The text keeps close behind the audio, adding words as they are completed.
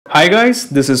Hi guys,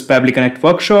 this is Pabbly Connect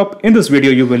workshop. In this video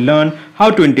you will learn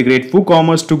how to integrate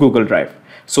WooCommerce to Google Drive.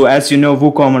 So as you know,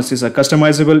 WooCommerce is a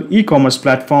customizable e-commerce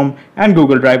platform and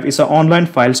Google Drive is an online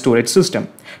file storage system.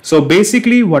 So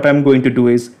basically what I'm going to do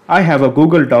is I have a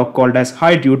Google Doc called as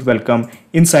𝗪𝗆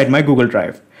inside my Google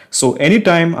Drive. So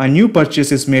anytime a new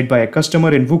purchase is made by a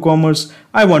customer in WooCommerce,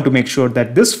 I want to make sure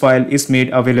that this file is made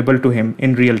available to him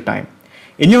in real time.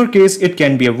 In your case, it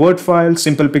can be a Word file,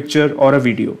 simple picture or a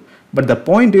video. But the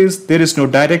point is there is no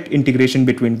direct integration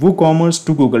between WooCommerce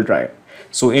to Google Drive.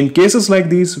 So in cases like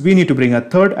these, we need to bring a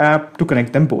third app to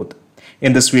connect them both.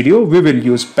 In this video, we will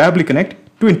use Pabbly Connect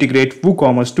to integrate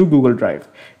WooCommerce to Google Drive.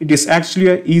 It is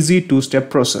actually an easy two-step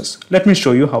process. Let me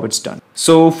show you how it's done.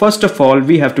 So first of all,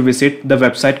 we have to visit the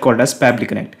website called as Pabbly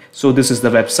Connect. So this is the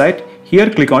website. Here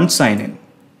click on sign in.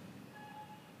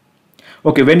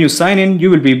 Okay, when you sign in,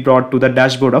 you will be brought to the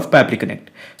dashboard of Pabbly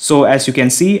Connect. So as you can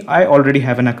see, I already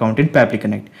have an account in Pabbly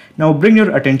Connect. Now bring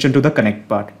your attention to the Connect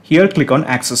part. Here click on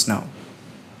Access Now.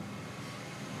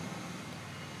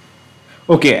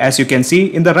 Okay, as you can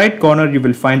see, in the right corner, you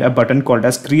will find a button called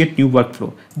as Create New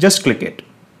Workflow. Just click it.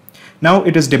 Now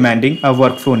it is demanding a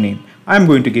workflow name. I'm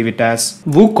going to give it as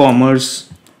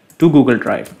WooCommerce to Google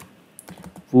Drive.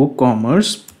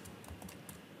 WooCommerce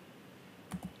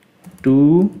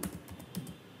to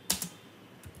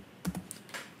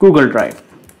Google Drive.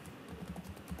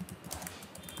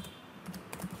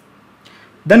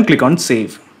 Then click on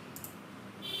Save.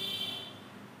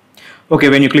 Okay,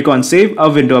 when you click on Save, a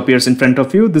window appears in front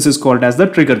of you. This is called as the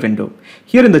trigger window.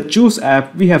 Here in the Choose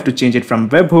app, we have to change it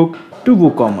from webhook to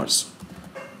WooCommerce.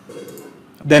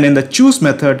 Then in the Choose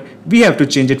method, we have to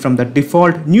change it from the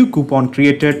default new coupon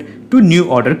created to new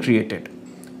order created.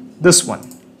 This one,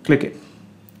 click it.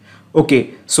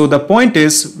 Okay, so the point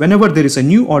is whenever there is a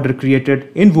new order created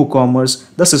in WooCommerce,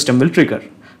 the system will trigger.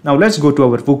 Now let's go to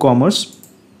our WooCommerce.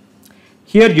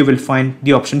 Here you will find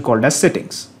the option called as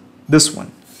Settings. This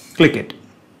one, click it.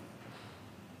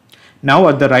 Now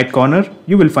at the right corner,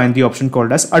 you will find the option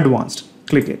called as Advanced.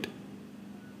 Click it.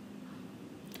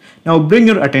 Now bring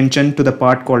your attention to the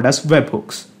part called as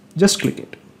Webhooks. Just click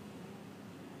it.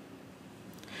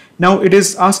 Now it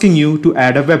is asking you to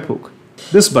add a webhook.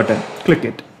 This button, click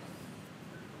it.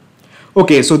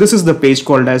 Okay, so this is the page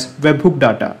called as webhook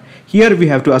data. Here we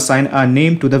have to assign a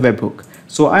name to the webhook.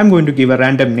 So I'm going to give a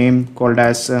random name called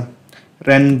as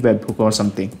Ren webhook or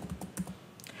something.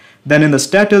 Then in the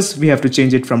status, we have to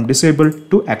change it from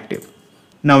disabled to active.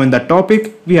 Now in the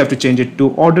topic, we have to change it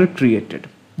to order created.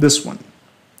 This one.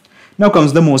 Now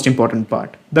comes the most important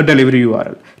part, the delivery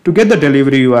URL. To get the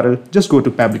delivery URL, just go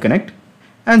to Pabbly Connect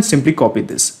and simply copy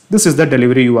this. This is the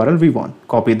delivery URL we want.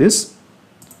 Copy this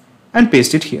and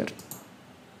paste it here.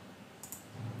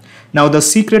 Now the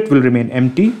secret will remain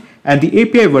empty and the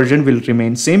API version will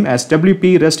remain same as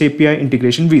WP REST API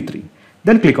integration v3.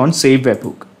 Then click on Save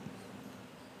Webhook.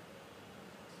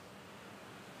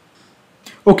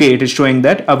 Okay, it is showing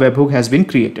that a webhook has been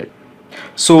created.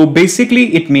 So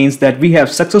basically it means that we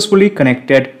have successfully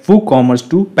connected WooCommerce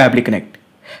to Pabbly Connect.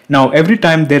 Now every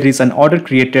time there is an order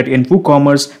created in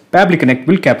WooCommerce, Pabbly Connect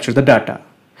will capture the data.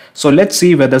 So let's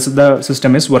see whether the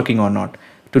system is working or not.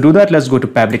 To do that, let's go to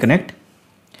Pabbly Connect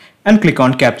and click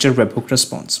on Capture Webhook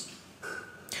Response.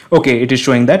 Okay, it is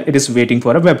showing that it is waiting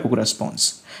for a webhook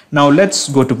response. Now let's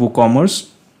go to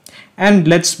WooCommerce and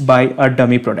let's buy a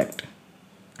dummy product.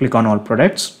 Click on All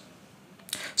Products.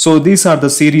 So these are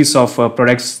the series of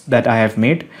products that I have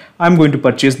made. I'm going to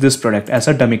purchase this product as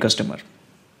a dummy customer.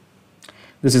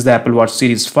 This is the Apple Watch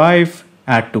Series 5.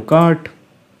 Add to cart.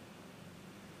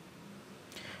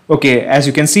 Okay, as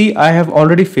you can see, I have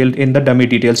already filled in the dummy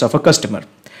details of a customer.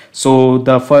 So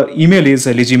the email is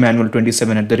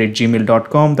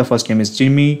𝗪𝗆𝗆𝗆𝗆𝗪27@gmail.com. The first name is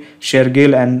Jimmy,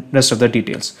 Shergill, and rest of the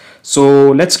details.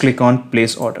 So let's click on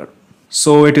Place Order.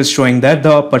 So it is showing that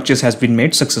the purchase has been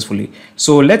made successfully.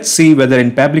 So let's see whether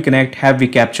in Pabbly Connect have we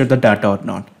captured the data or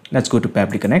not. Let's go to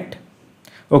Pabbly Connect.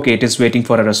 Okay, it is waiting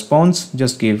for a response.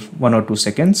 Just give 1 or 2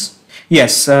 seconds.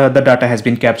 Yes, the data has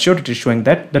been captured. It is showing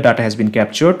that the data has been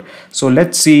captured. So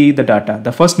let's see the data.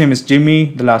 The first name is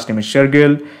Jimmy. The last name is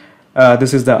Shergill.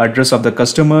 This is the address of the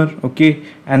customer. Okay,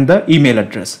 and the email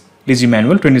address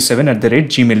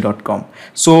𝗪𝗆𝗆𝗆𝗪27@gmail.com.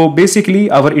 So basically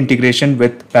our integration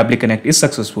with Pabbly Connect is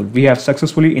successful. We have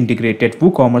successfully integrated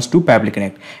WooCommerce to Pabbly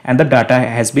Connect and the data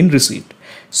has been received.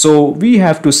 So we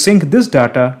have to sync this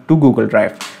data to Google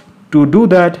Drive. To do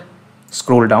that,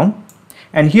 scroll down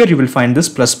and here you will find this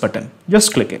plus button.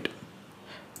 Just click it.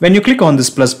 When you click on this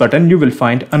plus button, you will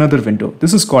find another window.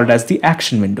 This is called as the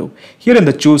action window. Here in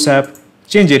the Choose app,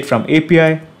 change it from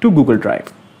API to Google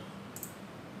Drive.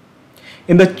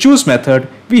 In the choose method,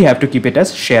 we have to keep it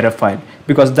as share a file.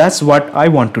 because that's what I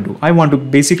want to do. I want to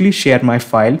basically share my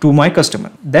file to my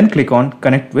customer. Then click on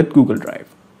Connect with Google Drive.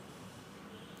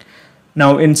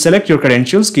 Now in select your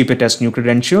credentials, keep it as new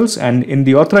credentials, and in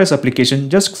the authorized application,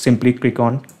 just simply click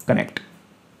on Connect.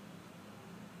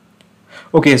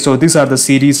 Okay, so these are the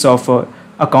series of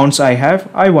accounts I have.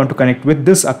 I want to connect with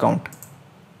this account.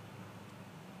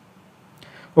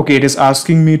 Okay, it is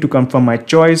asking me to confirm my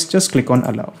choice. Just click on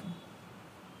Allow.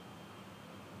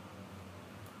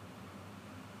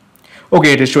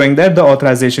 Okay, it is showing that the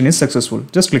authorization is successful.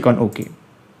 Just click on OK.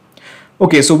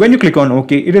 Okay, so when you click on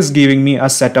OK, it is giving me a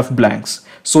set of blanks.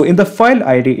 So in the file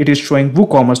ID, it is showing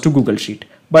WooCommerce to Google Sheet,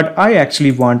 but I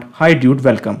actually want Hi Dude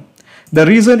Welcome. The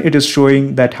reason it is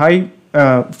showing that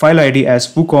file ID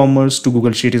as WooCommerce to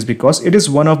Google Sheet is because it is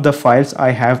one of the files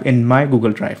I have in my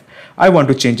Google Drive. I want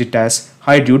to change it as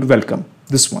Hi Dude Welcome,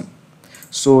 this one.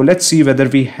 So let's see whether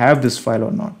we have this file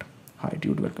or not. Hi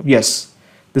Dude Welcome. Yes,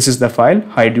 this is the file,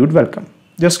 Hi Dude Welcome.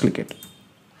 Just click it.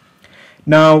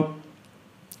 Now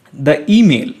the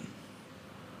email,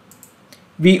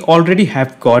 we already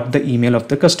have got the email of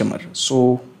the customer.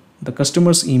 So the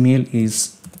customer's email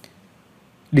is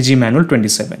𝗪𝗵𝘆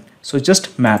𝗣𝗯𝗯𝗹𝘆. So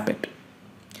just map it.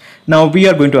 Now we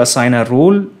are going to assign a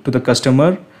role to the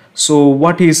customer. So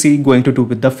what is he going to do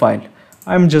with the file?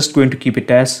 I'm just going to keep it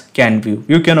as can view.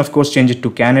 You can of course change it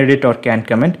to can edit or can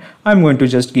comment. I'm going to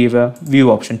just give a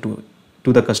view option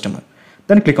to the customer.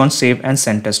 Then click on save and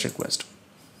send test request.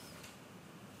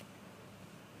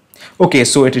 Okay,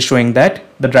 so it is showing that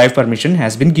the drive permission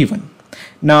has been given.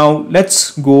 Now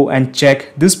let's go and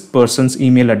check this person's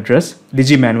email address,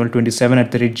 𝗪𝗵𝘆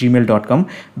𝗣𝗯𝗯𝗹𝘆,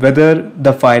 whether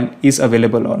the file is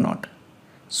available or not.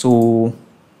 So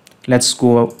let's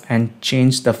go and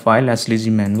change the file as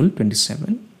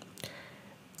𝗪𝗵𝘆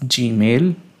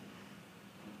Gmail.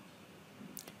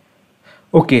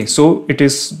 Okay, so it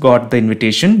is got the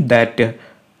invitation that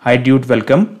Hi Dude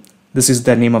Welcome. This is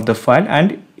the name of the file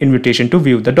and invitation to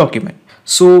view the document.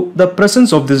 So the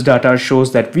presence of this data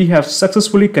shows that we have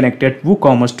successfully connected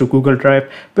WooCommerce to Google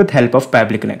Drive with help of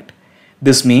Pabbly Connect.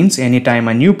 This means anytime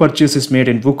a new purchase is made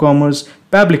in WooCommerce,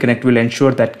 Pabbly Connect will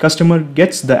ensure that customer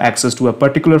gets the access to a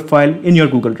particular file in your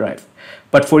Google Drive.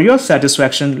 But for your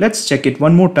satisfaction, let's check it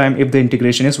one more time if the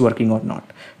integration is working or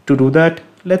not. To do that,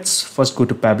 let's first go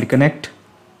to Pabbly Connect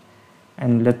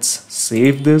and let's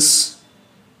save this.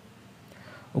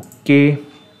 Okay,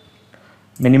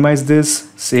 minimize this,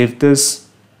 save this,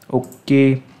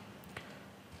 okay,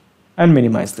 and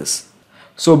minimize this.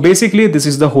 So basically this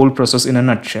is the whole process in a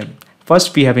nutshell.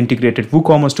 First we have integrated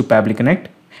WooCommerce to Pabbly Connect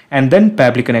and then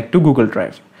Pabbly Connect to Google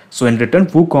Drive. So in return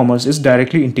WooCommerce is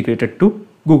directly integrated to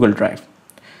Google Drive.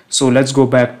 So let's go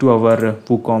back to our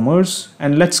WooCommerce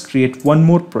and let's create one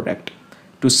more product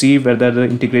to see whether the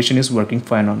integration is working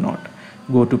fine or not.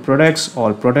 Go to products,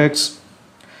 all products.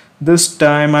 This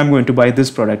time I'm going to buy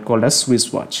this product called as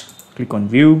Swiss watch. Click on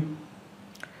view,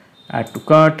 add to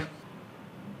cart.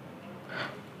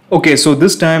 Okay, so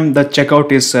this time the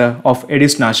checkout is of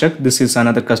Edis Nashak. This is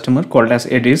another customer called as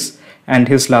Edis and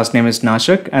his last name is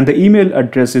Nashak and the email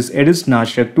address is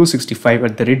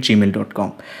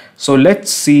edisnashak265@gmail.com. So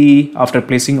let's see after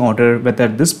placing order whether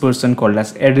this person called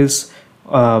as Edis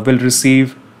will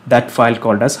receive that file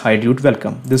called as Hi Dude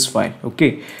Welcome, this file.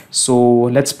 Okay, so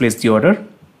let's place the order.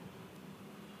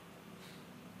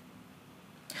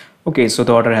 Okay, so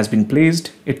the order has been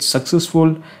placed. It's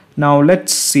successful. Now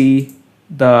let's see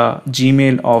the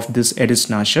Gmail of this Edis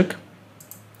Nashak.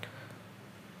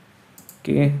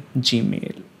 Okay,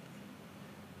 Gmail.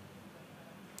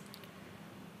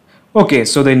 Okay,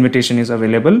 so the invitation is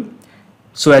available.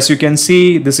 So as you can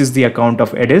see, this is the account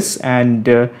of Edis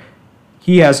and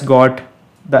he has got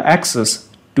the access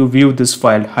to view this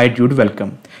file Hi Dude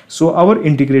Welcome. So our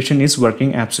integration is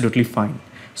working absolutely fine.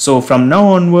 So from now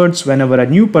onwards, whenever a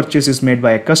new purchase is made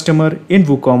by a customer in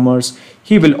WooCommerce,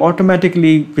 he will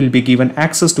automatically be given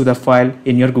access to the file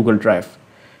in your Google Drive.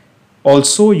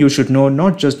 Also, you should know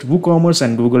not just WooCommerce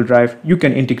and Google Drive, you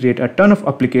can integrate a ton of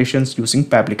applications using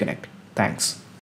Pabbly Connect. Thanks.